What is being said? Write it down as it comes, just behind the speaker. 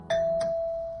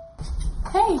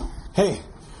Hey. Hey,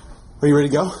 are you ready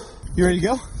to go? You ready to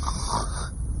go?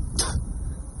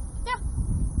 Yeah.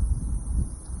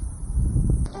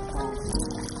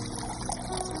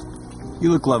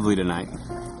 You look lovely tonight.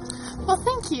 Well,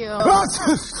 thank you.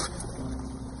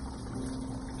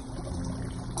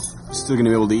 Still gonna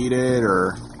be able to eat it,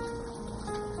 or?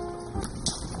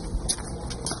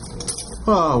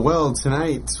 Oh, well,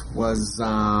 tonight was,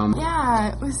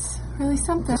 Yeah, it was really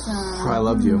something. I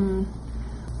love you.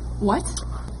 What?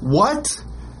 What?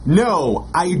 No,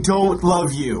 I don't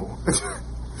love you. I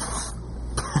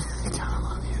don't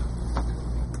love you.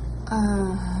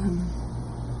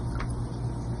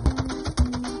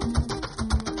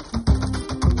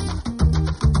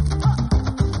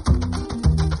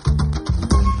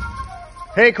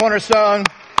 Hey, Cornerstone.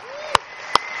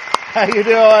 How you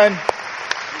doing?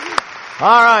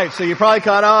 All right, so you probably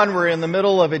caught on. We're in the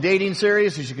middle of a dating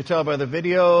series. As you can tell by the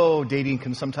video, dating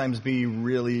can sometimes be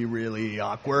really, really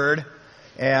awkward.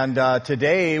 And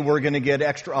today we're going to get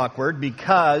extra awkward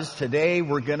because today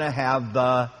we're going to have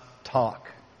the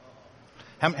talk.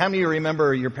 How many of you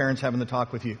remember your parents having the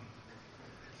talk with you?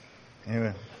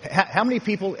 Anyway, how many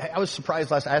people, I was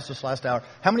surprised I asked this last hour,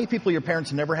 how many people your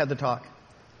parents never had the talk?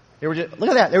 They were just,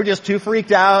 look at that, they were just too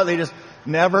freaked out. They just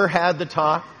never had the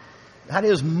talk. That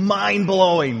is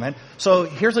mind-blowing, man. So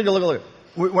here's what you look at.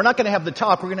 We're not going to have the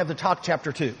talk. We're going to have the talk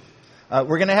chapter 2.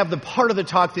 We're going to have the part of the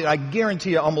talk that I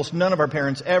guarantee you almost none of our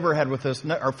parents ever had with us.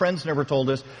 Our friends never told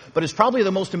us. But it's probably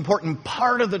the most important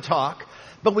part of the talk.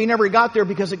 But we never got there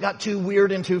because it got too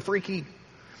weird and too freaky.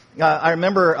 I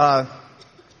remember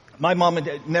my mom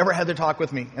never had the talk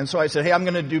with me. And so I said, hey, I'm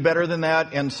going to do better than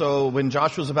that. And so when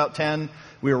Josh was about 10,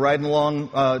 we were riding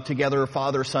along together, a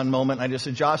father-son moment. I just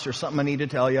said, Josh, there's something I need to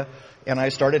tell you. And I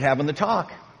started having the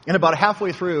talk. And about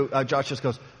halfway through, Josh just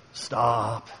goes,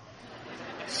 stop.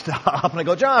 And I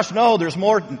go, Josh, no, there's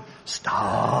more.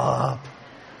 Stop.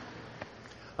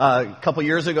 A couple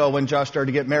years ago when Josh started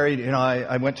to get married,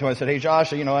 I went to him, I said, hey,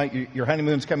 Josh, your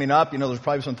honeymoon's coming up. There's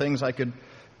probably some things I could,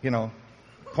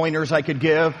 pointers I could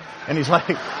give. And he's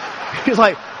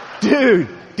like, dude,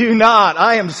 do not.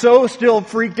 I am so still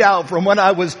freaked out from when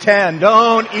I was 10.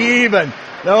 Don't even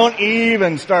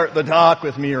start the talk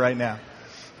with me right now.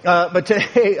 But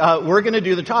today, we're going to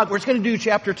do the talk. We're just going to do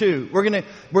chapter 2. We're going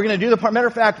to do the part. Matter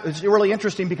of fact, it's really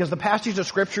interesting because the passage of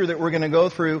scripture that we're going to go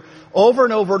through over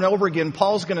and over and over again,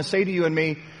 Paul's going to say to you and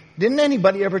me, didn't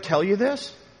anybody ever tell you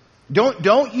this?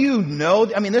 Don't you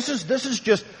know? I mean, this is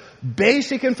just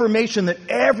basic information that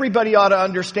everybody ought to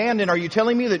understand. And are you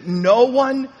telling me that no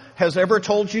one has ever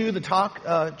told you the talk,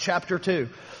 chapter 2?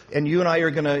 And you and I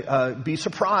are going to be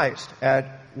surprised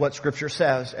at what Scripture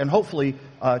says, and hopefully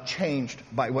changed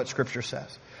by what Scripture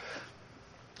says.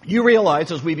 You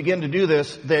realize as we begin to do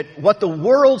this that what the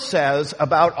world says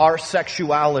about our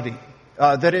sexuality,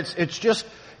 that it's just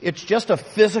a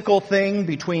physical thing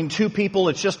between two people.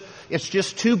 It's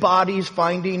just two bodies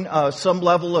finding some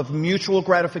level of mutual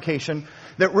gratification.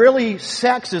 That really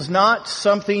sex is not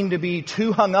something to be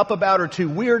too hung up about or too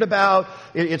weird about.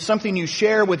 It's something you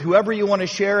share with whoever you want to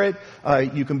share it.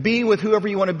 You can be with whoever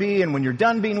you want to be, and when you're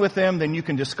done being with them, then you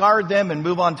can discard them and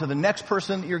move on to the next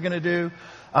person that you're going to do.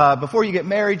 Before you get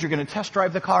married, you're going to test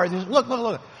drive the car.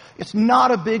 Look. It's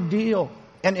not a big deal.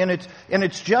 And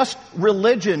it's just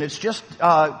religion. It's just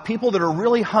people that are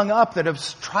really hung up that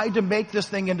have tried to make this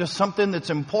thing into something that's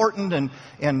important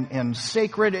and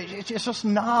sacred. It's just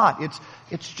not.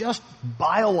 It's just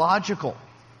biological.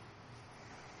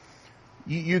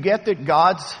 You get that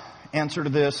God's answer to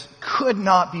this could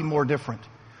not be more different.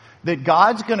 That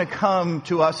God's going to come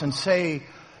to us and say,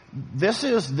 this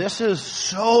is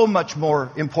so much more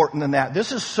important than that. This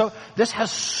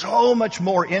has so much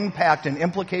more impact and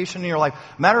implication in your life.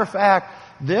 Matter of fact,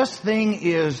 this thing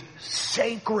is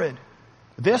sacred.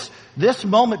 This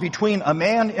moment between a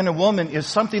man and a woman is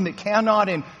something that cannot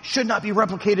and should not be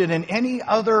replicated in any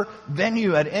other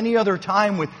venue at any other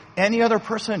time with any other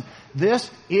person.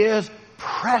 This is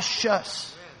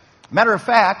precious. Matter of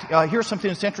fact, here's something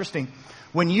that's interesting.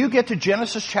 When you get to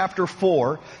Genesis chapter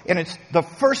 4, and it's the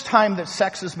first time that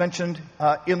sex is mentioned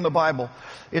in the Bible,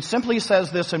 it simply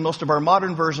says this in most of our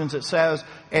modern versions. It says,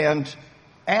 and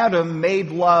Adam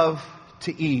made love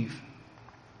to Eve.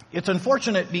 It's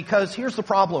unfortunate because here's the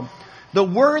problem. The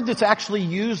word that's actually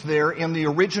used there in the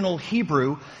original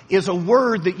Hebrew is a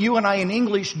word that you and I in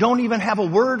English don't even have a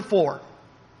word for.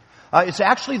 It's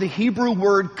actually the Hebrew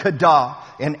word kadah.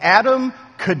 And Adam,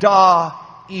 kadah,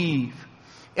 Eve.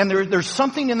 And there's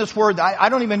something in this word that I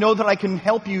don't even know that I can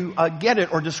help you get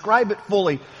it or describe it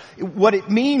fully. What it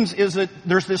means is that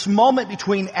there's this moment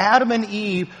between Adam and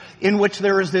Eve in which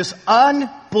there is this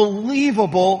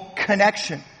unbelievable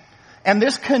connection. And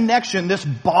this connection, this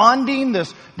bonding,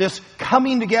 this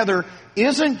coming together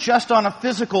isn't just on a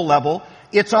physical level,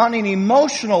 it's on an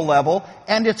emotional level,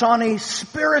 and it's on a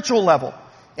spiritual level.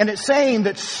 And it's saying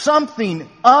that something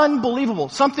unbelievable,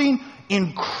 something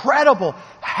incredible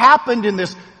happened in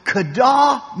this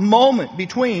Kedah moment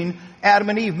between Adam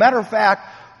and Eve. Matter of fact,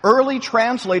 early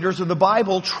translators of the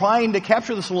Bible, trying to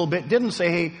capture this a little bit, didn't say,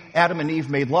 hey, Adam and Eve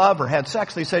made love or had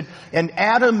sex. They said, and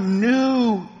Adam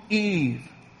knew Eve.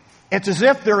 It's as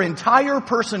if their entire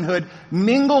personhood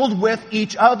mingled with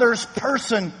each other's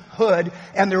personhood,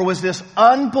 and there was this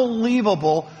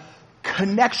unbelievable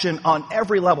connection on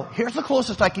every level. Here's the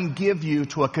closest I can give you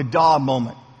to a Kedah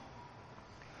moment.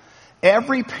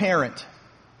 Every parent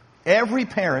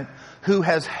who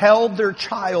has held their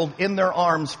child in their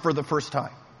arms for the first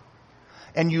time,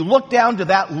 and you look down to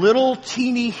that little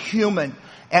teeny human,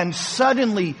 and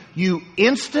suddenly you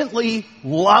instantly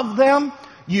love them.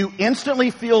 You instantly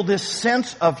feel this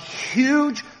sense of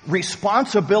huge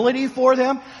responsibility for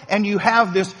them, and you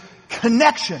have this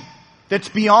connection that's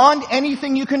beyond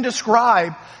anything you can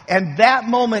describe, and that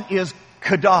moment is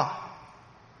Kedah.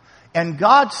 And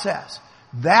God says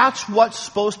that's what's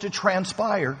supposed to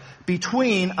transpire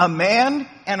between a man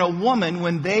and a woman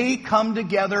when they come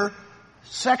together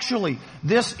sexually.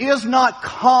 This is not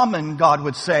common, God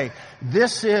would say.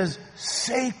 This is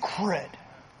sacred.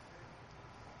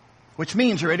 Which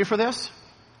means, you ready for this?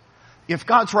 If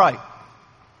God's right,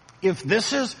 if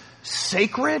this is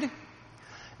sacred,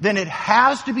 then it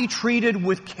has to be treated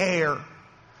with care.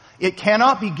 It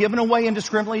cannot be given away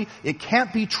indiscriminately. It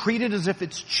can't be treated as if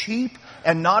it's cheap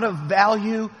and not of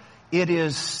value. It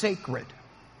is sacred.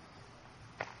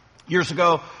 Years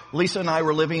ago, Lisa and I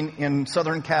were living in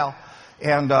Southern Cal,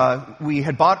 and we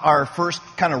had bought our first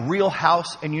kind of real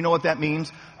house, and you know what that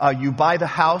means. You buy the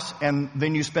house, and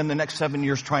then you spend the next 7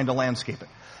 years trying to landscape it.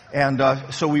 And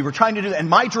so we were trying to do that. And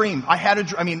my dream, I had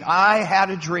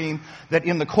a dream that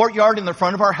in the courtyard in the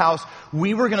front of our house,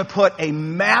 we were going to put a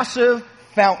massive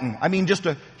fountain. I mean, just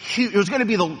a huge, it was going to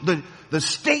be the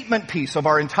statement piece of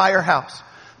our entire house.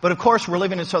 But of course, we're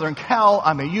living in Southern Cal.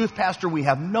 I'm a youth pastor. We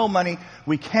have no money.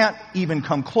 We can't even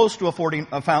come close to affording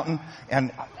a fountain.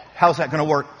 And how's that going to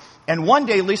work? And one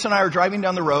day, Lisa and I are driving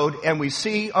down the road, and we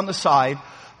see on the side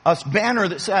a banner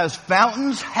that says,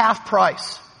 "Fountains half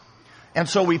price." And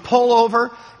so we pull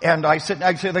over, and I say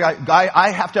to the guy, I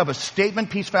have to have a statement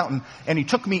piece fountain. And he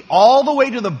took me all the way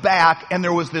to the back, and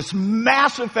there was this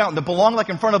massive fountain that belonged like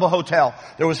in front of a hotel.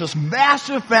 There was this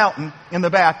massive fountain in the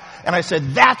back, and I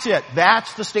said, that's it.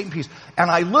 That's the statement piece.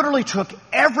 And I literally took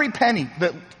every penny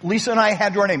that Lisa and I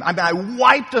had to our name. I mean, I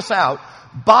wiped us out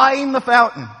buying the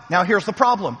fountain. Now here's the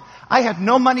problem. I had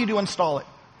no money to install it.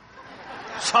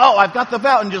 So I've got the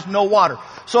fountain, just no water.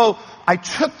 So I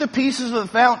took the pieces of the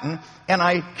fountain and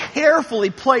I carefully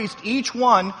placed each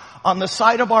one on the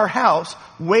side of our house,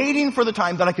 waiting for the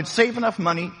time that I could save enough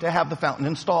money to have the fountain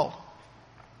installed.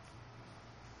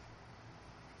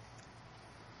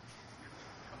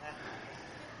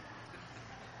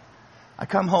 I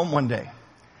come home one day.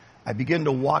 I begin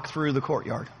to walk through the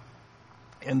courtyard.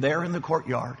 And there in the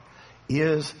courtyard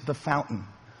is the fountain,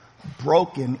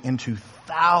 broken into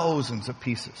thousands of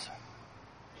pieces.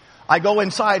 I go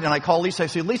inside and I call Lisa. I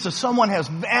say, Lisa, someone has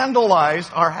vandalized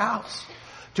our house.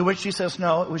 To which she says,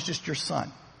 no, it was just your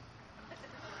son.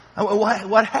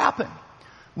 What happened?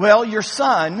 Well, your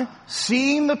son,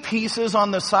 seeing the pieces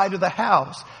on the side of the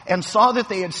house and saw that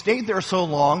they had stayed there so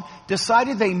long,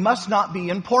 decided they must not be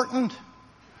important.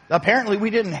 Apparently, we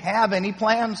didn't have any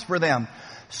plans for them.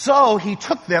 So he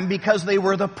took them because they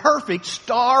were the perfect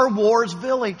Star Wars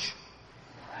village.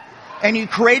 And he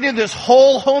created this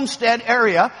whole homestead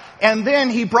area, and then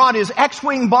he brought his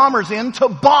X-Wing bombers in to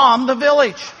bomb the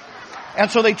village. And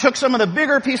so they took some of the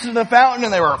bigger pieces of the fountain,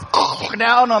 and they were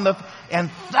down on and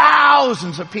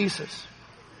thousands of pieces.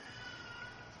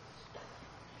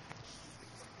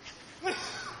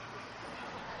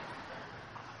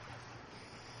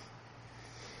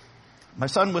 My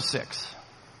son was 6.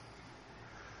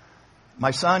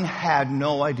 My son had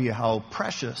no idea how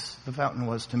precious the fountain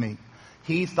was to me.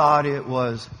 He thought it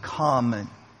was common,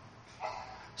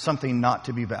 something not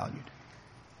to be valued.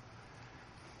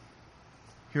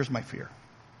 Here's my fear.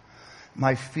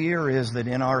 My fear is that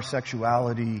in our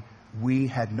sexuality, we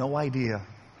had no idea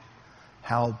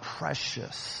how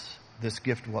precious this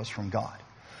gift was from God.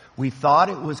 We thought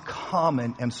it was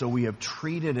common, and so we have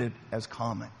treated it as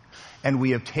common. And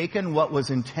we have taken what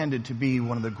was intended to be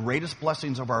one of the greatest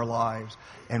blessings of our lives,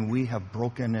 and we have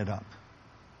broken it up.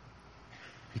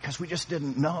 Because we just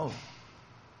didn't know.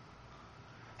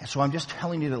 And so I'm just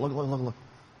telling you that, look.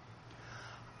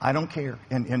 I don't care.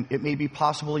 And it may be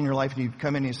possible in your life, and you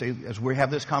come in and you say, as we have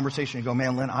this conversation, you go,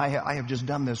 man, Lynn, I have just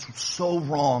done this so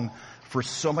wrong for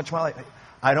so much of my life.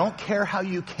 I don't care how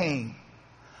you came.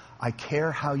 I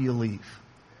care how you leave.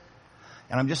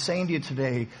 And I'm just saying to you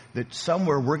today that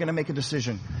somewhere we're going to make a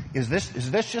decision. Is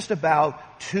this just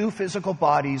about two physical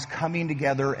bodies coming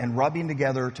together and rubbing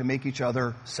together to make each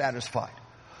other satisfied?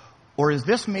 Or is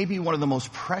this maybe one of the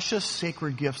most precious,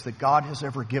 sacred gifts that God has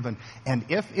ever given? And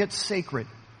if it's sacred,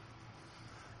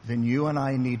 then you and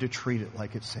I need to treat it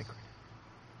like it's sacred.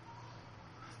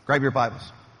 Grab your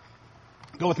Bibles.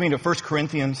 Go with me to 1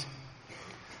 Corinthians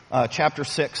chapter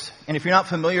 6. And if you're not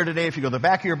familiar today, if you go to the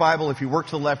back of your Bible, if you work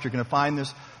to the left, you're going to find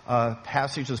this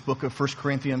passage, this book of 1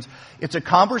 Corinthians. It's a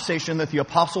conversation that the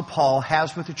Apostle Paul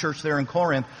has with the church there in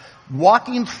Corinth,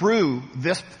 walking through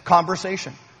this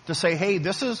conversation to say, hey,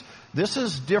 this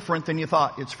is different than you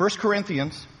thought. It's 1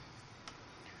 Corinthians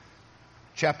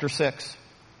chapter 6.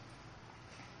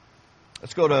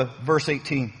 Let's go to verse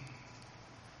 18.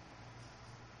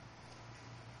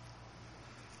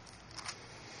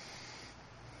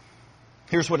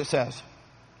 Here's what it says.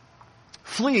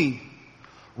 Flee.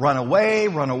 Run away,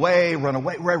 run away, run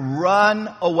away,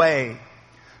 run away.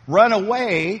 Run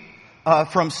away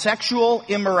from sexual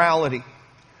immorality.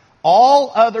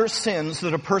 All other sins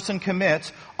that a person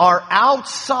commits are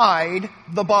outside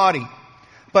the body.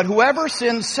 But whoever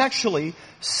sins sexually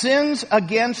sins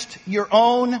against your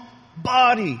own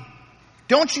body.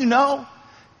 Don't you know?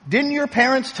 Didn't your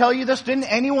parents tell you this? Didn't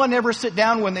anyone ever sit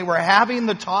down when they were having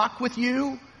the talk with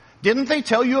you? Didn't they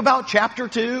tell you about chapter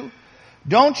 2?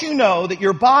 Don't you know that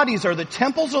your bodies are the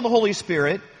temples of the Holy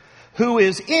Spirit who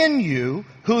is in you,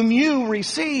 whom you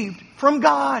received from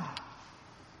God?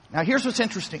 Now here's what's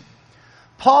interesting.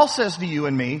 Paul says to you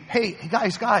and me, hey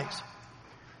guys,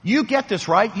 you get this,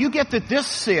 right? You get that this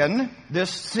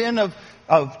sin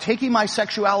of taking my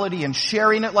sexuality and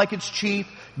sharing it like it's cheap,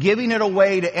 giving it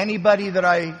away to anybody that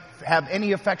I have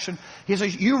any affection. He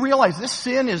says, you realize this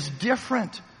sin is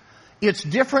different. It's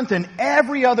different than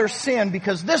every other sin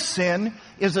because this sin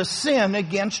is a sin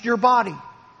against your body.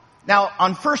 Now,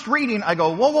 on first reading, I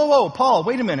go, whoa, Paul,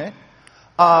 wait a minute.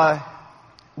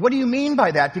 What do you mean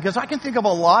by that? Because I can think of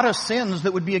a lot of sins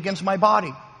that would be against my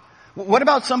body. What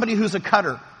about somebody who's a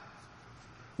cutter?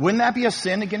 Wouldn't that be a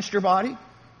sin against your body?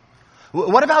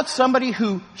 What about somebody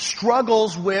who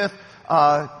struggles with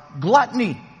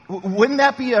gluttony? Wouldn't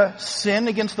that be a sin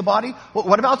against the body?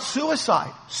 What about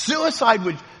suicide? Suicide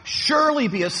would surely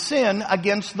be a sin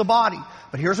against the body.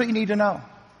 But here's what you need to know.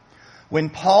 When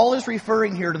Paul is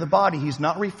referring here to the body, he's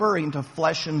not referring to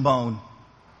flesh and bone.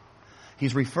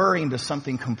 He's referring to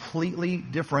something completely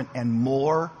different and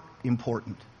more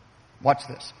important. Watch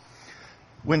this.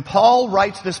 When Paul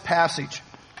writes this passage,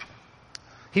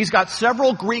 he's got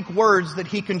several Greek words that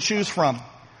he can choose from.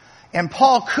 And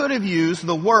Paul could have used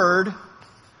the word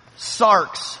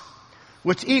sarx,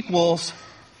 which equals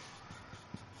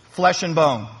flesh and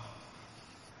bone.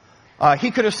 He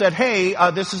could have said, hey,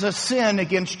 this is a sin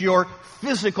against your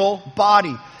physical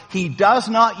body. He does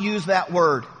not use that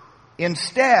word.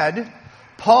 Instead,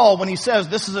 Paul, when he says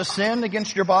this is a sin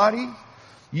against your body,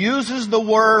 uses the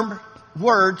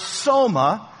word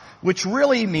soma, which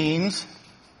really means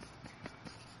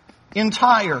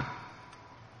entire.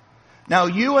 Now,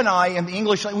 you and I in the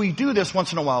English, we do this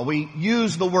once in a while. We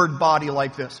use the word body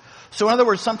like this. So in other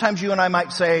words, sometimes you and I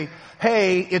might say,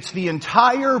 hey, it's the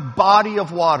entire body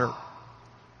of water.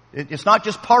 It's not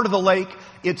just part of the lake,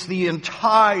 it's the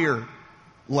entire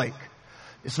lake.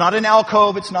 It's not an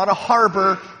alcove, it's not a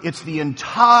harbor, it's the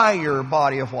entire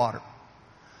body of water.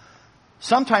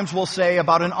 Sometimes we'll say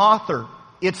about an author,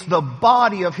 it's the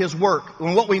body of his work.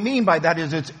 And what we mean by that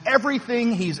is it's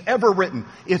everything he's ever written.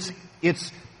 It's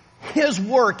his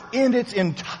work in its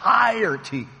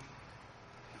entirety.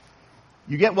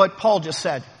 You get what Paul just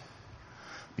said.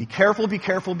 Be careful, be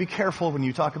careful, be careful when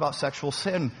you talk about sexual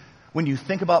sin. When you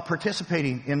think about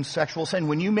participating in sexual sin,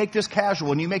 when you make this casual,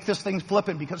 when you make this thing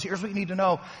flippant, because here's what you need to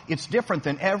know. It's different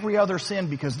than every other sin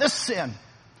because this sin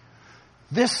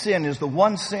is the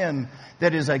one sin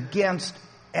that is against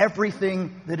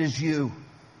everything that is you.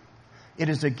 It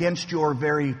is against your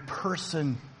very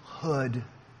personhood.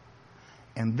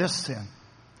 And this sin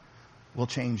will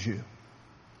change you.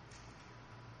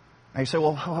 Now you say,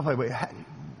 well, wait,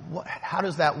 how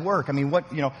does that work? I mean,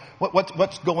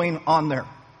 what's going on there?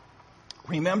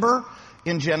 Remember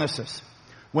in Genesis,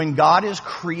 when God is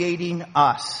creating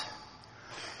us,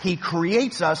 He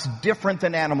creates us different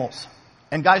than animals.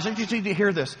 And guys, I just need to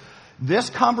hear this. This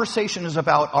conversation is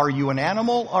about, are you an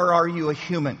animal or are you a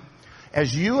human?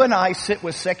 As you and I sit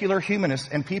with secular humanists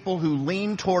and people who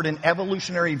lean toward an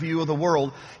evolutionary view of the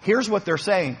world, here's what they're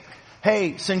saying.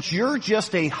 Hey, since you're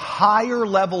just a higher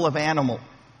level of animal,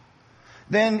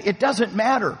 then it doesn't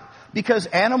matter because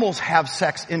animals have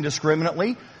sex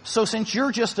indiscriminately. So since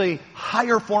you're just a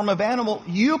higher form of animal,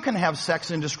 you can have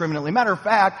sex indiscriminately. Matter of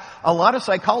fact, a lot of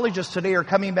psychologists today are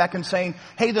coming back and saying,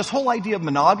 hey, this whole idea of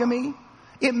monogamy,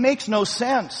 it makes no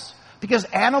sense. Because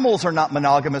animals are not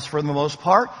monogamous for the most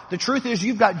part. The truth is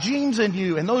you've got genes in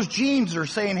you, and those genes are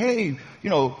saying, hey,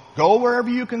 go wherever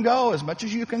you can go, as much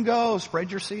as you can go, spread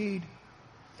your seed.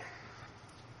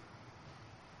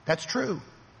 That's true.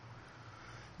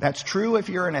 That's true if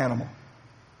you're an animal.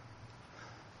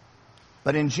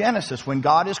 But in Genesis, when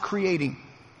God is creating,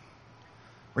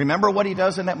 remember what he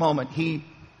does in that moment. He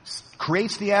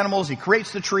creates the animals, he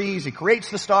creates the trees, he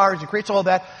creates the stars, he creates all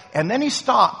that, and then he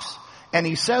stops. And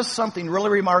he says something really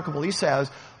remarkable. He says,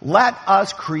 let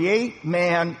us create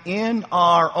man in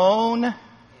our own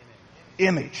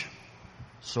image.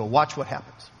 So watch what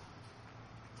happens.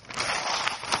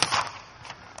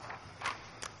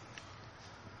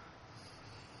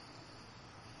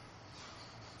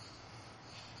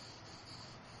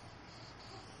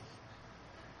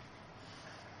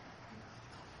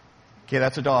 Okay,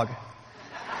 that's a dog.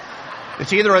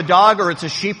 It's either a dog or it's a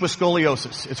sheep with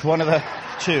scoliosis. It's one of the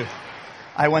two.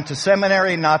 I went to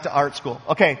seminary, not to art school.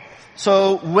 Okay,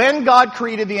 so when God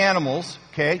created the animals,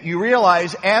 okay, you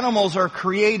realize animals are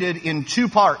created in two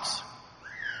parts.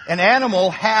 An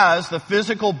animal has the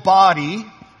physical body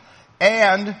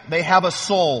and they have a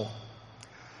soul.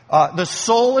 The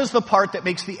soul is the part that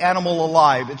makes the animal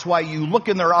alive. It's why you look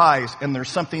in their eyes and there's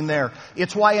something there.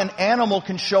 It's why an animal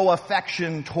can show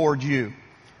affection toward you.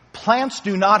 Plants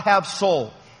do not have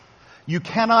soul. You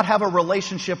cannot have a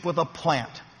relationship with a plant.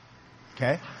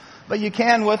 Okay? But you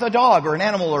can with a dog or an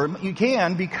animal, or you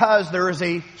can because there is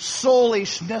a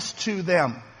soulishness to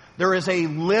them. There is a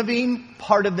living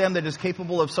part of them that is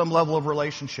capable of some level of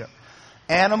relationship.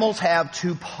 Animals have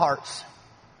two parts.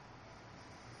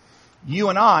 You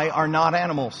and I are not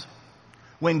animals.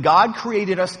 When God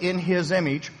created us in his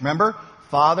image, remember,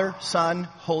 Father, Son,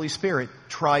 Holy Spirit,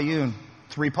 triune,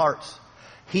 three parts.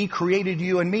 He created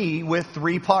you and me with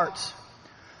three parts.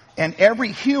 And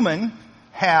every human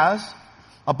has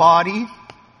a body,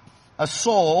 a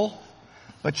soul,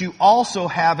 but you also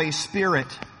have a spirit.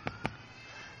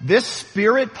 This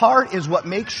spirit part is what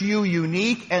makes you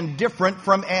unique and different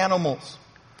from animals.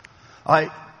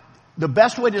 The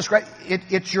best way to describe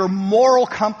it's your moral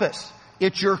compass.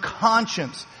 It's your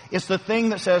conscience. It's the thing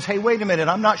that says, hey, wait a minute,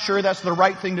 I'm not sure that's the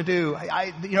right thing to do.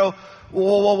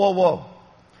 Whoa.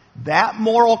 That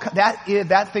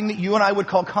that thing that you and I would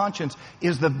call conscience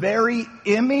is the very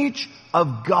image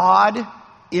of God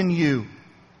in you.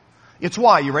 It's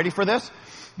why. You ready for this?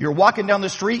 You're walking down the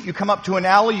street, you come up to an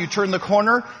alley, you turn the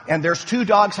corner, and there's two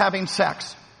dogs having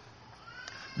sex.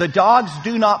 The dogs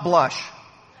do not blush.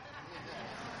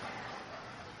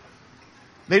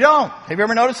 They don't. Have you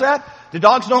ever noticed that? The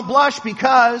dogs don't blush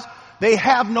because they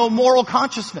have no moral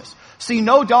consciousness. See,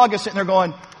 no dog is sitting there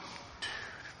going,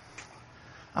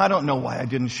 I don't know why I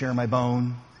didn't share my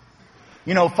bone.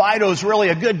 Fido's really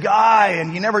a good guy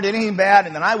and he never did anything bad,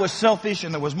 and then I was selfish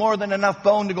and there was more than enough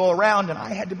bone to go around and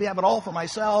I had to have it all for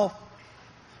myself.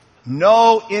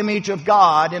 No image of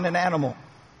God in an animal.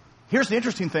 Here's the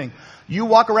interesting thing. You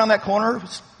walk around that corner,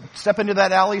 step into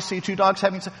that alley, see two dogs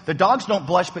having sex. The dogs don't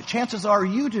blush, but chances are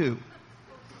you do.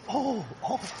 Oh.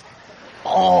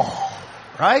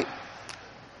 Right?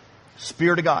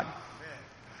 Spirit of God.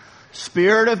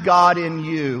 Spirit of God in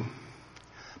you.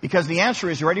 Because the answer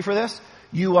is, you ready for this?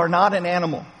 You are not an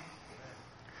animal.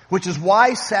 Which is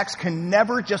why sex can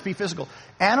never just be physical.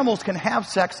 Animals can have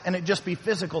sex and it just be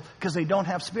physical because they don't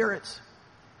have spirits.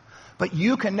 But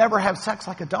you can never have sex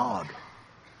like a dog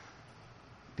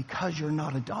because you're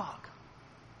not a dog.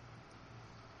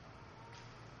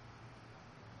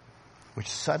 Which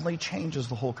suddenly changes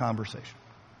the whole conversation.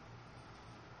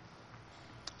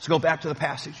 Let's go back to the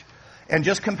passage. And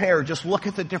just compare, just look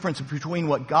at the difference between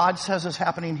what God says is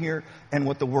happening here and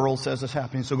what the world says is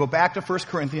happening. So go back to 1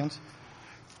 Corinthians.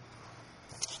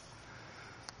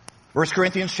 1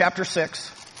 Corinthians chapter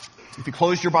 6. If you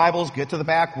close your Bibles, get to the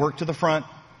back, work to the front.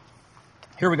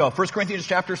 Here we go. 1 Corinthians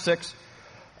chapter 6,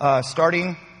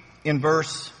 starting in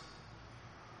verse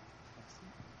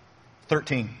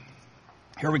 13.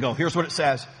 Here we go. Here's what it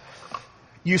says.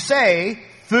 You say,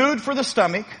 food for the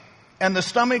stomach and the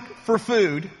stomach for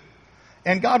food,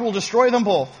 and God will destroy them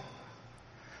both.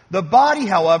 The body,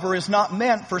 however, is not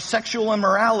meant for sexual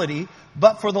immorality,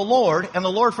 but for the Lord, and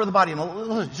the Lord for the body.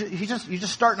 And he's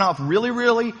just starting off really,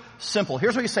 really simple.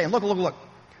 Here's what he's saying. Look.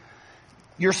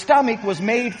 Your stomach was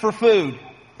made for food.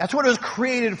 That's what it was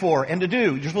created for and to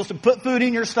do. You're supposed to put food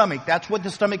in your stomach. That's what the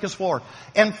stomach is for.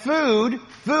 And food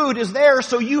is there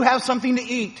so you have something to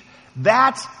eat.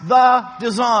 That's the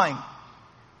design.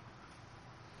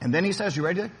 And then he says, you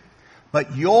ready?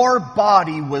 But your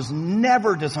body was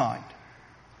never designed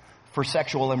for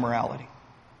sexual immorality.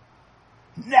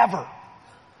 Never.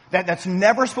 That's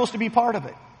never supposed to be part of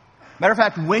it. Matter of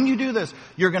fact, when you do this,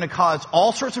 you're going to cause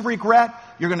all sorts of regret.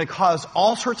 You're going to cause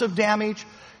all sorts of damage.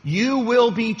 You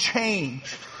will be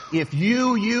changed if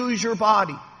you use your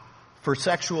body for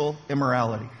sexual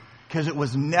immorality, because it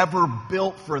was never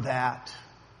built for that.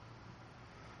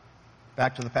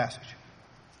 Back to the passage.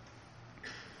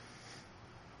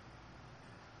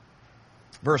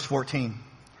 Verse 14.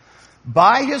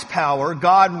 By his power,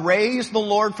 God raised the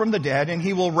Lord from the dead, and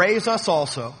he will raise us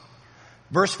also.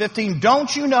 Verse 15,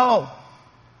 don't you know?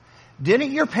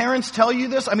 Didn't your parents tell you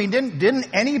this? I mean, didn't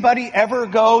anybody ever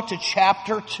go to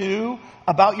chapter 2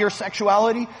 about your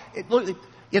sexuality?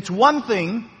 It's one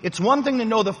thing to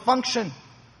know the function.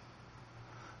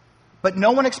 But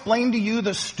no one explained to you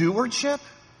the stewardship?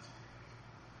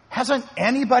 Hasn't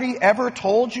anybody ever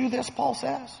told you this, Paul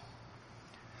says?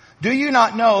 Do you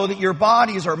not know that your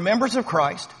bodies are members of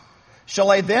Christ?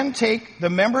 Shall I then take the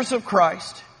members of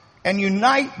Christ and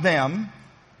unite them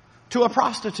to a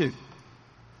prostitute?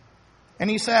 And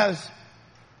he says,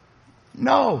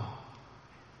 no,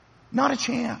 not a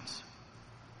chance.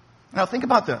 Now think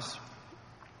about this.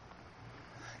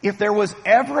 If there was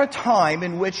ever a time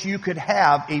in which you could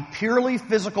have a purely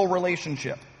physical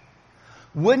relationship,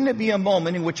 wouldn't it be a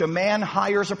moment in which a man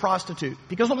hires a prostitute?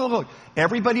 Because look,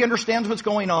 everybody understands what's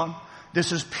going on.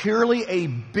 This is purely a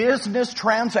business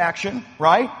transaction,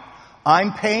 right?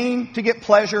 I'm paying to get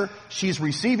pleasure. She's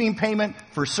receiving payment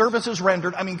for services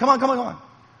rendered. I mean, come on.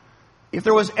 If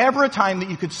there was ever a time that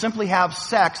you could simply have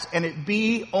sex and it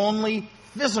be only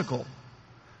physical,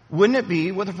 wouldn't it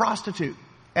be with a prostitute?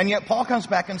 And yet Paul comes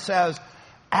back and says,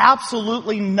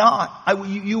 absolutely not.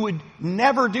 You would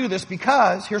never do this,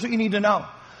 because here's what you need to know.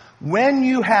 When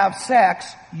you have sex,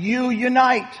 you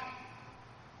unite.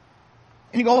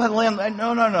 And you go, Lynn,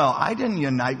 no. I didn't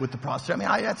unite with the prostitute.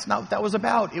 I mean, that's not what that was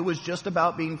about. It was just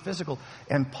about being physical.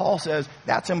 And Paul says,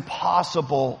 that's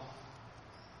impossible.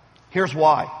 Here's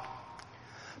why.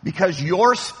 Because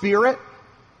your spirit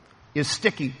is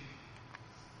sticky.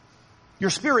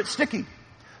 Your spirit's sticky.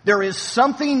 There is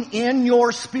something in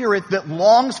your spirit that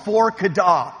longs for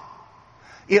Kedah.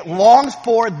 It longs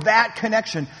for that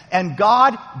connection. And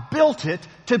God built it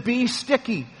to be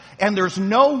sticky. And there's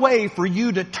no way for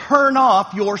you to turn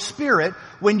off your spirit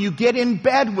when you get in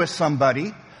bed with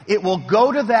somebody. It will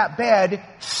go to that bed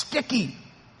sticky.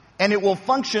 And it will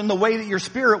function the way that your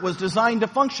spirit was designed to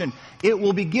function. It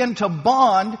will begin to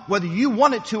bond, whether you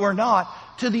want it to or not,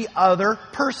 to the other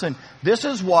person. This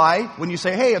is why when you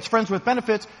say, hey, it's friends with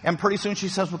benefits, and pretty soon she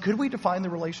says, well, could we define the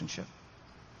relationship?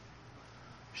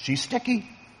 She's sticky.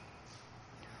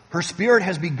 Her spirit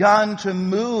has begun to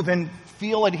move and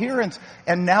feel adherence,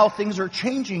 and now things are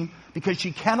changing because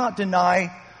she cannot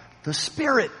deny the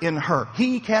spirit in her.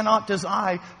 He cannot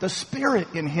deny the spirit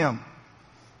in him.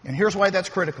 And here's why that's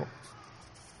critical.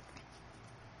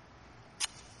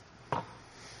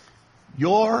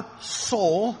 Your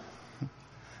soul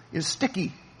is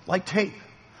sticky like tape.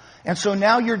 And so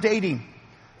now you're dating.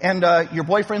 And your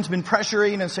boyfriend's been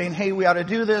pressuring and saying, hey, we ought to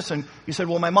do this. And you said,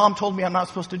 well, my mom told me I'm not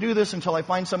supposed to do this until I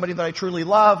find somebody that I truly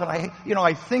love. And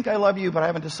I think I love you, but I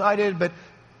haven't decided. But,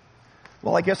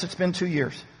 well, I guess it's been 2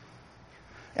 years.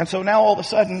 And so now all of a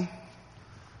sudden,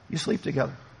 you sleep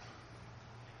together.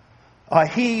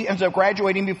 He ends up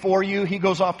graduating before you. He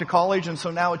goes off to college, and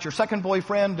so now it's your second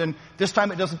boyfriend, and this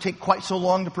time it doesn't take quite so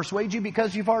long to persuade you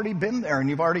because you've already been there and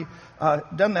you've already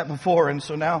done that before, and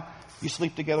so now you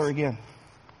sleep together again.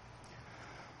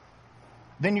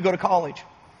 Then you go to college.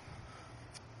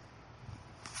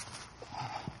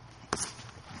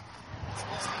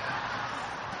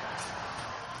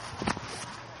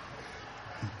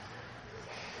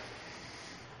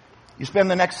 You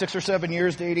spend the next 6 or 7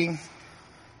 years dating.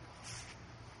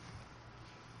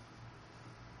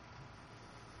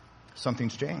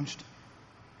 Something's changed.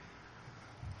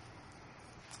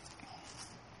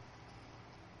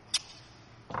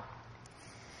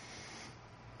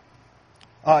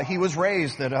 He was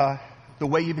raised that the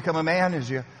way you become a man is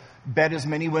you bed as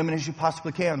many women as you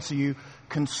possibly can. So you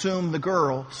consume the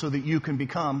girl so that you can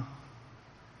become.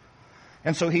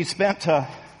 And so he spent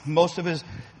most of his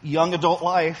young adult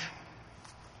life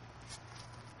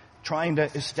trying to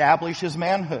establish his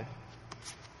manhood.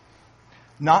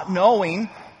 Not knowing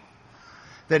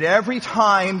that every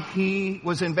time he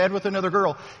was in bed with another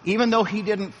girl, even though he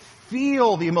didn't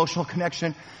feel the emotional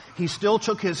connection, he still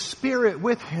took his spirit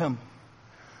with him.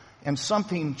 And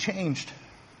something changed.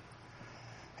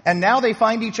 And now they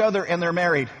find each other and they're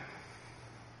married.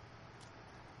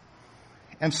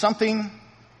 And something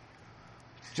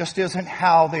just isn't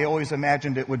how they always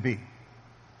imagined it would be.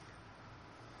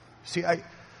 See,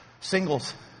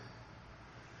 singles,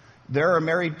 there are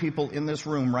married people in this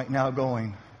room right now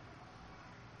going,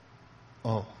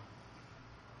 oh.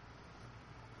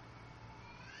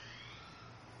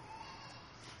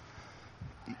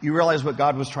 You realize what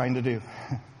God was trying to do.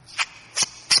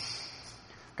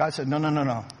 God said,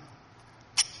 no.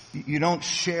 You don't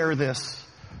share this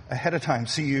ahead of time.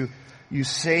 See, you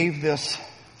save this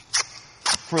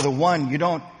for the one. You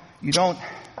don't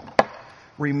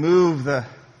remove the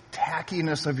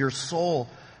tackiness of your soul.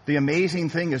 The amazing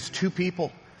thing is two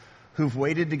people who've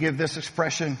waited to give this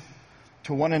expression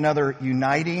to one another,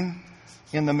 uniting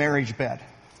in the marriage bed.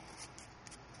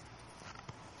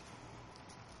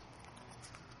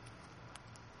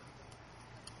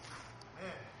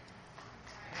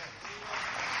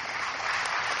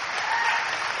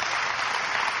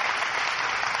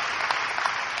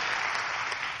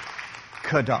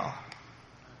 Kadah.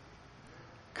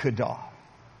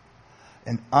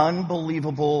 An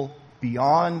unbelievable,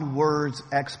 beyond words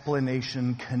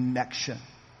explanation connection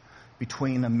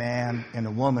between a man and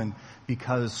a woman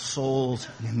because souls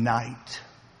unite.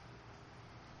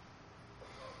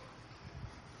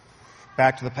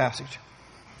 Back to the passage.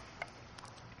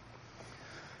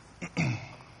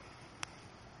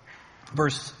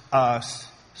 Verse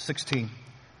 16.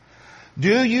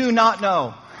 Do you not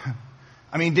know?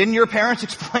 I mean, didn't your parents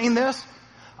explain this?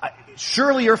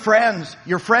 Surely your friends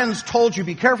told you,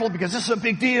 be careful because this is a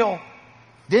big deal.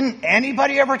 Didn't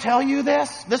anybody ever tell you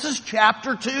this? This is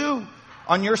chapter 2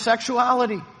 on your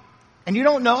sexuality. And you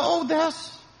don't know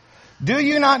this? Do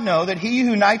you not know that he who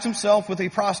unites himself with a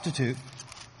prostitute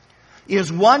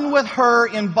is one with her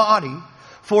in body?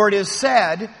 For it is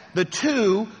said, the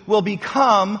two will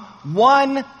become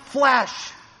one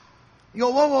flesh. You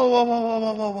go,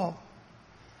 whoa.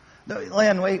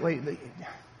 Len, wait.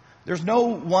 There's no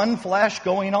one flesh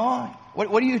going on.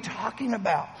 What are you talking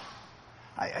about?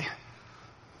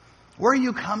 Where are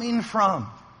you coming from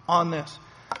on this?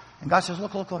 And God says,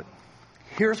 look.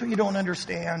 Here's what you don't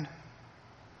understand.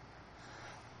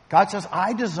 God says,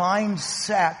 I designed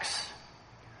sex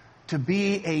to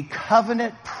be a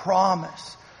covenant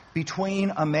promise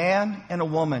between a man and a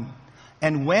woman.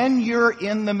 And when you're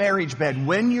in the marriage bed,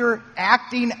 when you're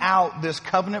acting out this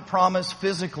covenant promise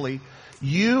physically,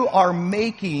 you are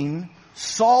making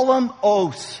solemn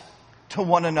oaths to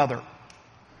one another.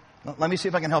 Let me see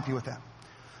if I can help you with that.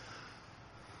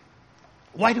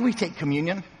 Why do we take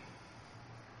communion?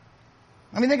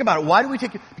 I mean, think about it. Why do we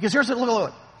take it? Because here's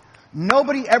look.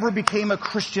 Nobody ever became a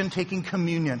Christian taking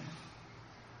communion.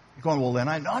 You're going, well, then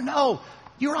no.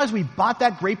 You realize we bought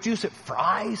that grape juice at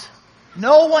Fry's?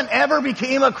 No one ever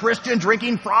became a Christian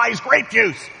drinking Fry's grape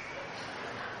juice.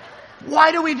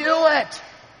 Why do we do it?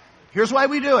 Here's why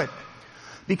we do it.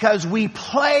 Because we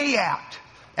play act.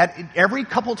 At every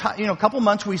couple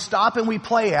months we stop and we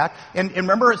play act. And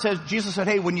remember it says, Jesus said,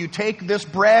 hey, when you take this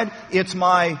bread, it's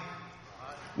my.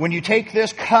 When you take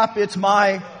this cup, it's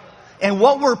my. And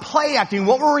what we're play acting,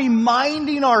 what we're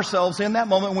reminding ourselves in that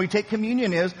moment when we take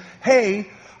communion is, hey,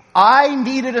 I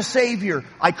needed a Savior.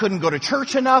 I couldn't go to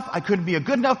church enough. I couldn't be a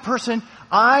good enough person.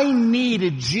 I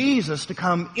needed Jesus to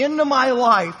come into my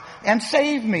life and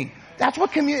save me. That's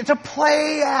what communion, it's a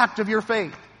play act of your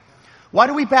faith. Why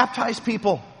do we baptize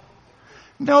people?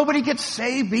 Nobody gets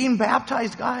saved being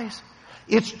baptized, guys.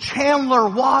 It's Chandler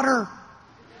water.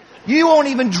 You won't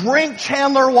even drink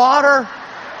Chandler water.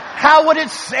 How would it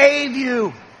save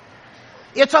you?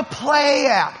 It's a play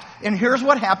act. And here's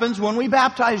what happens when we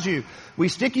baptize you. We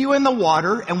stick you in the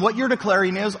water, and what you're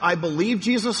declaring is, I believe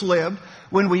Jesus lived.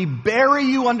 When we bury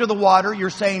you under the water, you're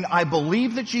saying, I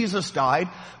believe that Jesus died.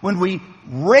 When we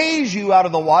raise you out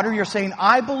of the water, you're saying,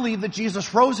 I believe that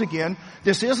Jesus rose again.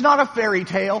 This is not a fairy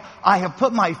tale. I have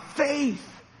put my faith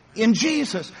in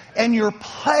Jesus. And you're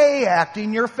play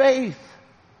acting your faith.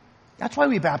 That's why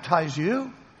we baptize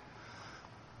you.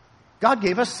 God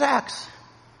gave us sex.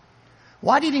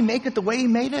 Why did He make it the way He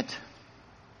made it?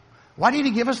 Why did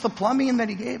He give us the plumbing that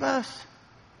He gave us?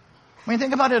 I mean,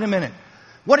 think about it a minute.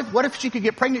 What if she could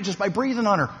get pregnant just by breathing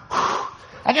on her?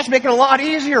 That'd just make it a lot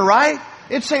easier, right?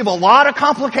 It'd save a lot of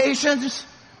complications,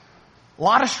 a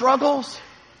lot of struggles.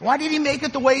 Why did He make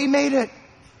it the way He made it?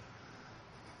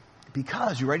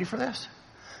 Because, you ready for this?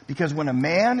 Because when a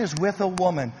man is with a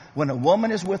woman, when a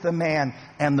woman is with a man,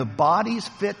 and the bodies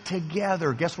fit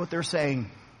together, guess what they're saying?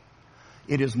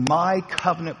 It is my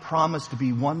covenant promise to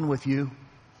be one with you.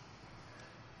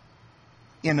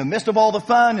 In the midst of all the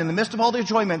fun, in the midst of all the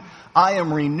enjoyment, I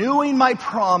am renewing my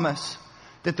promise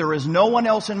that there is no one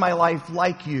else in my life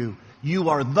like you.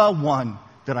 You are the one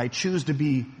that I choose to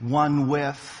be one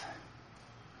with.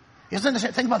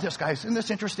 Think about this, guys. Isn't this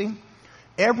interesting?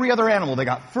 Every other animal, they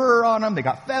got fur on them, they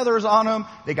got feathers on them,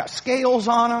 they got scales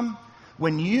on them.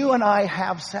 When you and I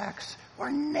have sex,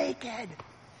 we're naked.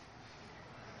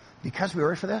 Because we were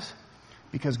ready for this?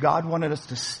 Because God wanted us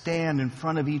to stand in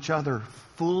front of each other,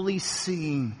 fully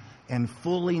seen and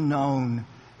fully known,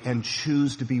 and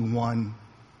choose to be one.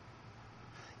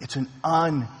 It's an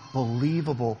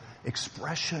unbelievable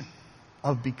expression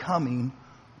of becoming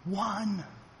one.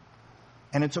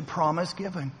 And it's a promise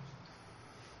given.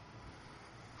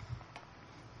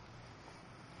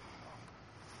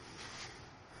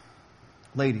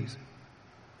 Ladies,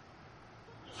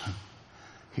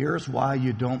 here's why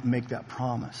you don't make that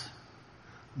promise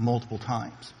multiple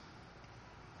times.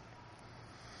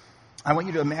 I want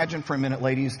you to imagine for a minute,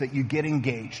 ladies, that you get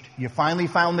engaged. You finally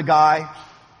found the guy.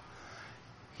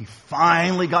 He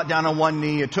finally got down on one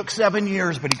knee. It took 7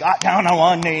 years, but he got down on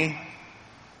one knee.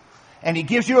 And he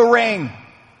gives you a ring.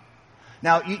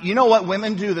 Now, you know what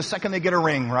women do the second they get a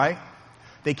ring, right?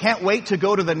 They can't wait to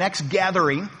go to the next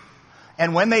gathering.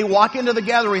 And when they walk into the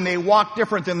gathering, they walk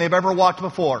different than they've ever walked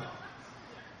before.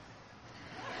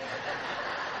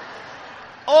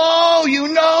 Oh, you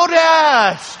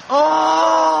noticed.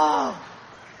 Oh.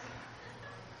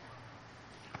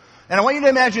 And I want you to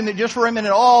imagine that just for a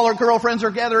minute, all our girlfriends are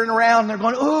gathering around and they're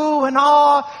going, ooh and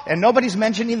ah. And nobody's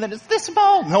mentioning that it's this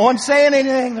ball. No one's saying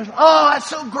anything. There's, oh, that's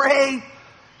so great.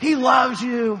 He loves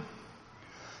you.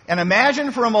 And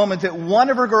imagine for a moment that one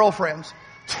of her girlfriends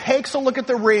takes a look at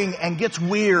the ring and gets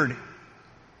weird.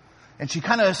 And she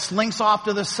kind of slinks off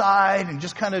to the side and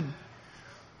just kind of...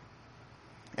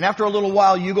 And after a little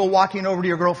while, you go walking over to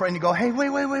your girlfriend and you go, hey, wait.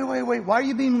 Why are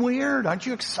you being weird? Aren't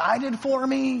you excited for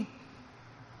me?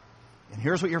 And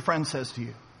here's what your friend says to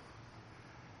you.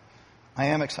 I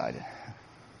am excited.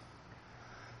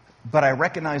 But I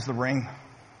recognize the ring.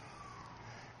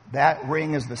 That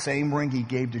ring is the same ring he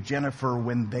gave to Jennifer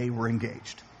when they were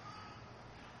engaged.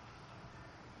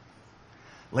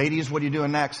 Ladies, what are you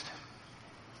doing next?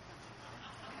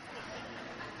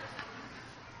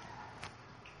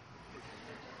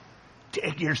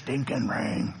 Take your stinking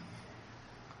ring.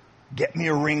 Get me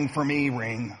a ring for me,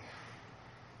 ring.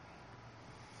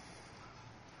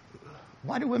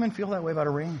 Why do women feel that way about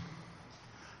a ring?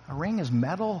 A ring is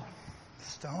metal,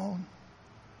 stone.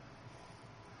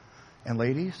 And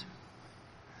ladies,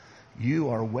 you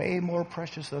are way more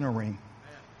precious than a ring.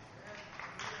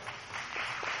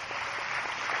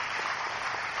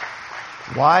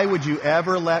 Why would you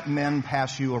ever let men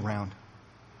pass you around?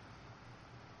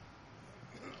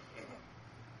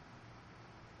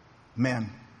 Men,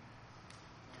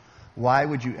 why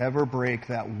would you ever break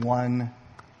that one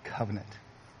covenant?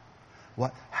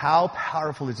 How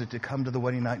powerful is it to come to the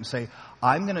wedding night and say,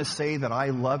 I'm going to say that I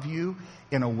love you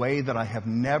in a way that I have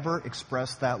never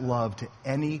expressed that love to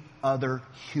any other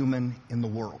human in the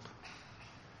world.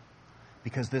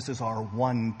 Because this is our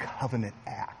one covenant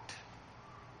act.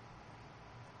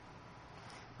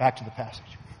 Back to the passage.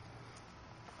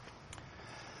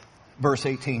 Verse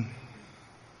 18.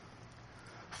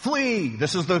 Flee.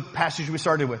 This is the passage we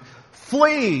started with.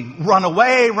 Flee. Run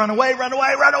away, run away, run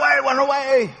away, run away, run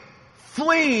away.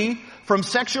 Flee from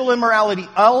sexual immorality.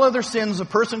 All other sins a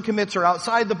person commits are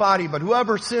outside the body, but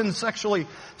whoever sins sexually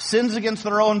sins against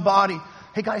their own body.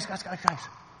 Hey guys.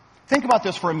 Think about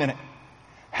this for a minute.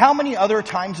 How many other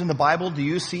times in the Bible do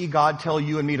you see God tell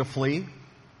you and me to flee?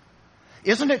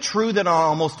 Isn't it true that on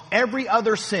almost every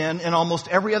other sin and almost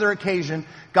every other occasion,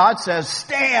 God says,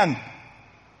 stand.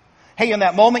 Hey, in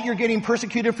that moment you're getting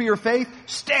persecuted for your faith,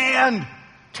 stand.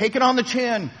 Take it on the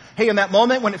chin. Hey, in that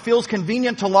moment when it feels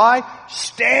convenient to lie,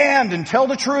 stand and tell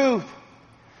the truth.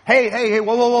 Hey,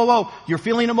 whoa. You're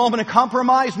feeling a moment of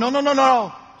compromise?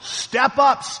 No. Step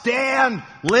up, stand,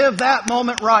 live that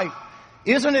moment right.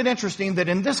 Isn't it interesting that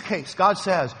in this case, God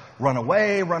says, run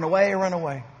away, run away, run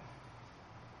away.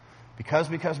 Because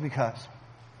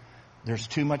there's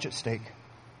too much at stake.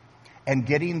 And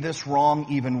getting this wrong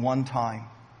even one time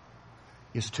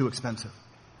is too expensive.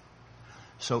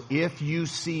 So if you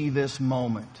see this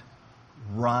moment,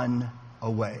 run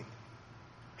away.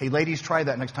 Hey, ladies, try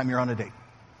that next time you're on a date.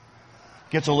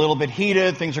 Gets a little bit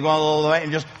heated, things are going a little way,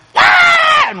 and just,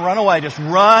 and run away. Just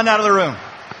run out of the room.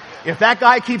 If that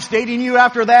guy keeps dating you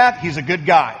after that, he's a good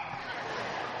guy.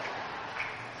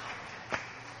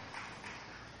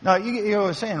 Now, you know what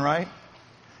it's saying, right?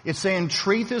 It's saying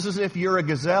truth is as if you're a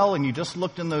gazelle and you just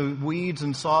looked in the weeds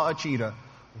and saw a cheetah.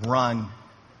 Run,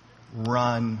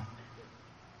 run,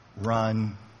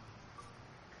 run.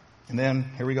 And then,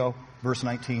 here we go, verse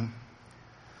 19.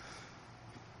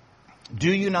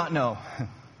 Do you not know?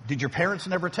 Did your parents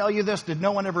never tell you this? Did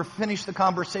no one ever finish the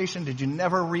conversation? Did you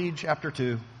never read chapter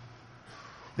 2?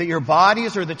 That your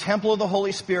bodies are the temple of the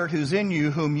Holy Spirit who's in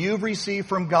you, whom you've received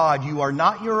from God. You are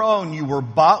not your own. You were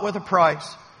bought with a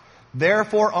price.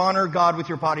 Therefore, honor God with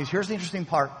your bodies. Here's the interesting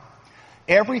part.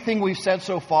 Everything we've said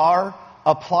so far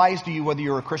applies to you whether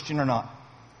you're a Christian or not.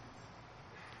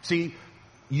 See,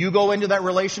 you go into that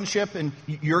relationship and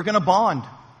you're going to bond.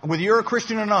 Whether you're a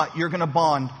Christian or not, you're going to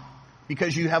bond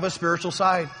because you have a spiritual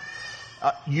side.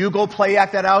 You go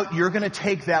act that out. You're going to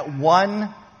take that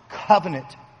one covenant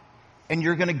and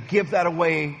you're going to give that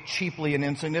away cheaply and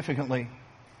insignificantly.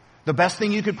 The best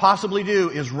thing you could possibly do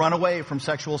is run away from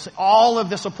sexual sin. All of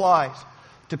this applies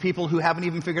to people who haven't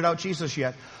even figured out Jesus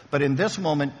yet. But in this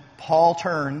moment, Paul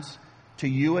turns to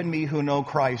you and me who know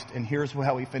Christ, and here's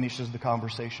how he finishes the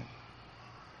conversation.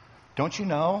 Don't you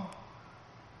know?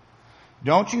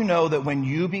 Don't you know that when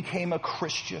you became a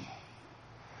Christian,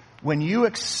 when you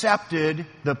accepted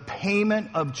the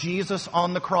payment of Jesus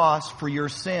on the cross for your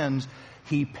sins,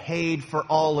 he paid for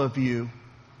all of you,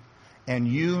 and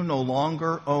you no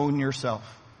longer own yourself.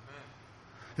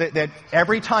 That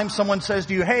every time someone says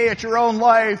to you, hey, it's your own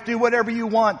life, do whatever you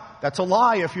want, that's a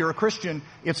lie if you're a Christian.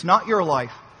 It's not your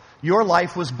life. Your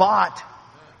life was bought.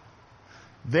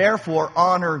 Therefore,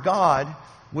 honor God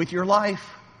with your life,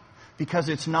 because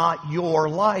it's not your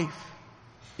life,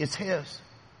 it's his.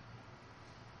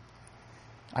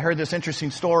 I heard this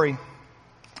interesting story.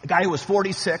 A guy who was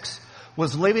 46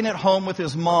 was living at home with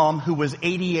his mom who was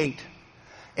 88.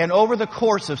 And over the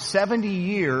course of 7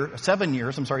 years,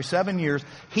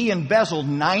 he embezzled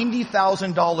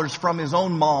 $90,000 from his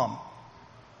own mom.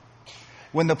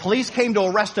 When the police came to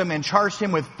arrest him and charged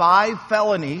him with 5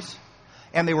 felonies,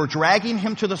 and they were dragging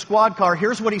him to the squad car,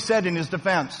 here's what he said in his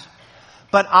defense.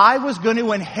 But I was going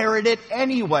to inherit it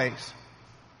anyways.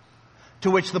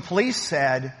 To which the police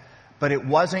said, but it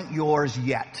wasn't yours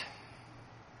yet,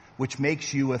 which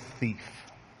makes you a thief.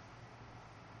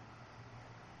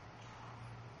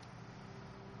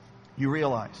 You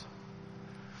realize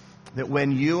that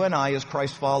when you and I as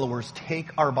Christ followers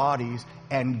take our bodies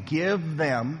and give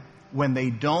them when they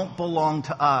don't belong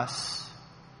to us,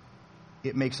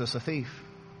 it makes us a thief.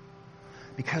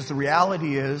 Because the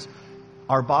reality is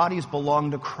our bodies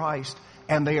belong to Christ,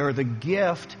 and they are the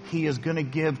gift he is going to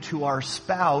give to our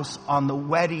spouse on the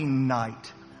wedding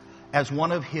night as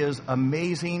one of his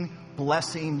amazing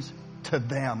blessings to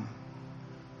them.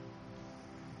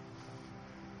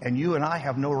 And you and I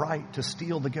have no right to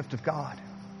steal the gift of God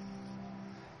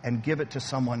and give it to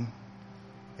someone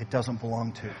it doesn't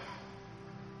belong to.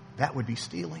 That would be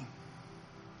stealing.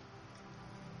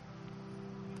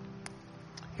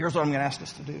 Here's what I'm going to ask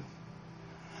us to do.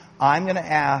 I'm going to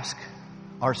ask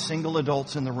our single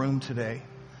adults in the room today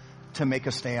to make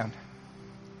a stand.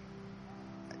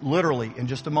 Literally, in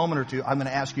just a moment or two, I'm going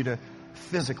to ask you to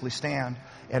physically stand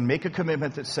and make a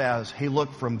commitment that says, hey,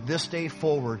 look, from this day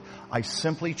forward, I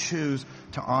simply choose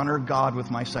to honor God with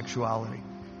my sexuality.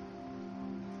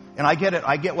 And I get it.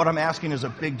 I get what I'm asking is a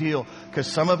big deal, because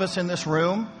some of us in this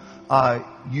room,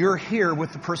 you're here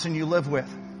with the person you live with.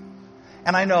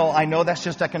 And I know that's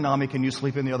just economic and you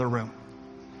sleep in the other room.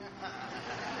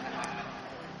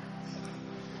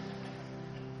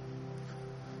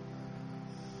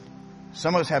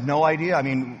 Some of us have no idea. I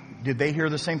mean, did they hear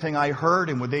the same thing I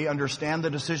heard, and would they understand the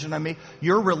decision I made?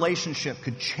 Your relationship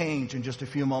could change in just a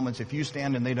few moments if you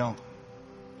stand and they don't.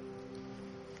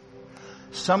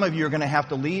 Some of you are going to have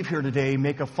to leave here today,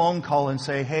 make a phone call and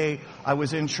say, hey, I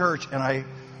was in church and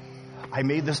I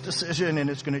made this decision and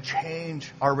it's going to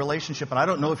change our relationship. And I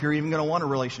don't know if you're even going to want a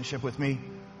relationship with me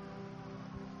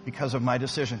because of my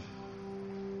decision.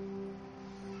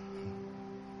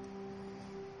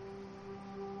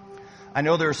 I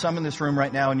know there are some in this room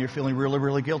right now and you're feeling really,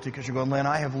 really guilty because you're going, Len,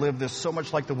 I have lived this so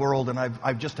much like the world and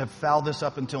I've just have fouled this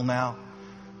up until now.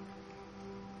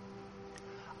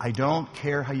 I don't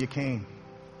care how you came.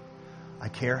 I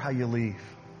care how you leave.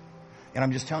 And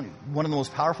I'm just telling you, one of the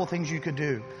most powerful things you could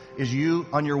do is you,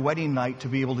 on your wedding night, to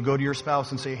be able to go to your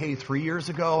spouse and say, hey, 3 years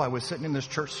ago, I was sitting in this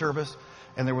church service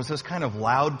and there was this kind of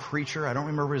loud preacher. I don't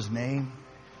remember his name.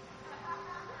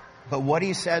 But what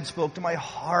he said spoke to my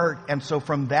heart. And so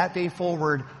from that day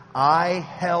forward, I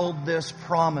held this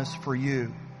promise for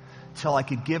you till I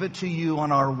could give it to you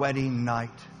on our wedding night,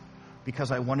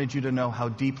 because I wanted you to know how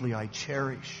deeply I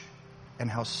cherish and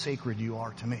how sacred you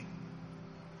are to me.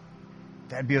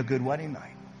 That'd be a good wedding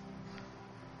night.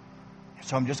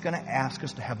 So I'm just going to ask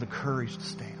us to have the courage to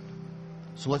stand.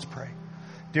 So let's pray.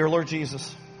 Dear Lord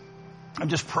Jesus, I'm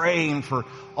just praying for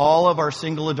all of our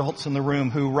single adults in the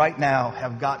room who right now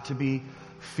have got to be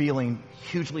feeling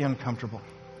hugely uncomfortable.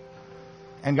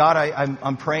 And God,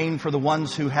 I'm praying for the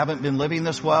ones who haven't been living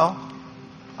this well.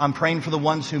 I'm praying for the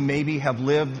ones who maybe have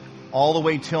lived all the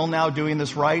way till now doing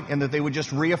this right, and that they would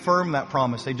just reaffirm that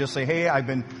promise. They just say, hey, I've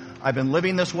been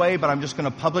living this way, but I'm just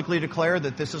going to publicly declare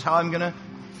that this is how I'm going to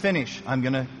finish. I'm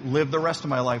going to live the rest of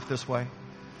my life this way.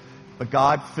 But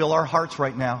God, fill our hearts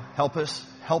right now. Help us.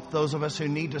 Help those of us who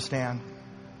need to stand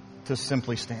to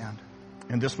simply stand.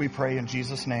 And this we pray in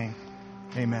Jesus' name.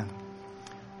 Amen.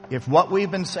 If what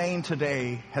we've been saying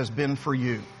today has been for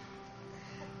you,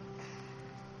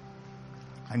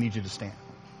 I need you to stand.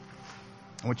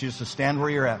 I want you just to stand where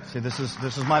you're at. Say, this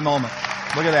is my moment.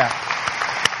 Look at that.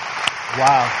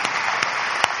 Wow.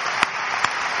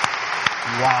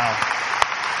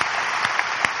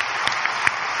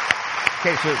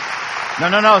 Okay, so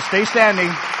no, stay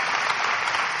standing.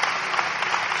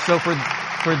 So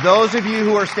for those of you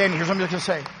who are standing, here's what I'm just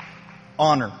going to say.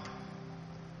 Honor.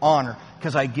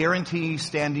 Because I guarantee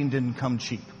standing didn't come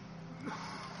cheap.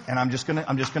 And I'm just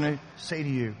gonna say to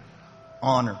you,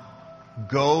 honor.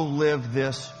 Go live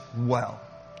this well.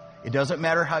 It doesn't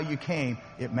matter how you came,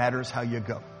 it matters how you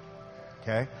go.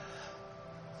 Okay?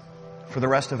 For the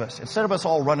rest of us, instead of us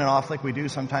all running off like we do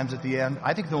sometimes at the end,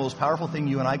 I think the most powerful thing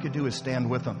you and I could do is stand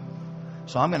with them.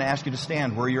 So I'm going to ask you to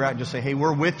stand where you're at and just say, hey,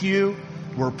 we're with you.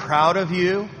 We're proud of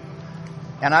you.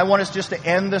 And I want us just to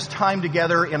end this time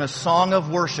together in a song of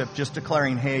worship, just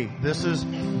declaring, hey, this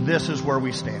is where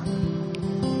we stand.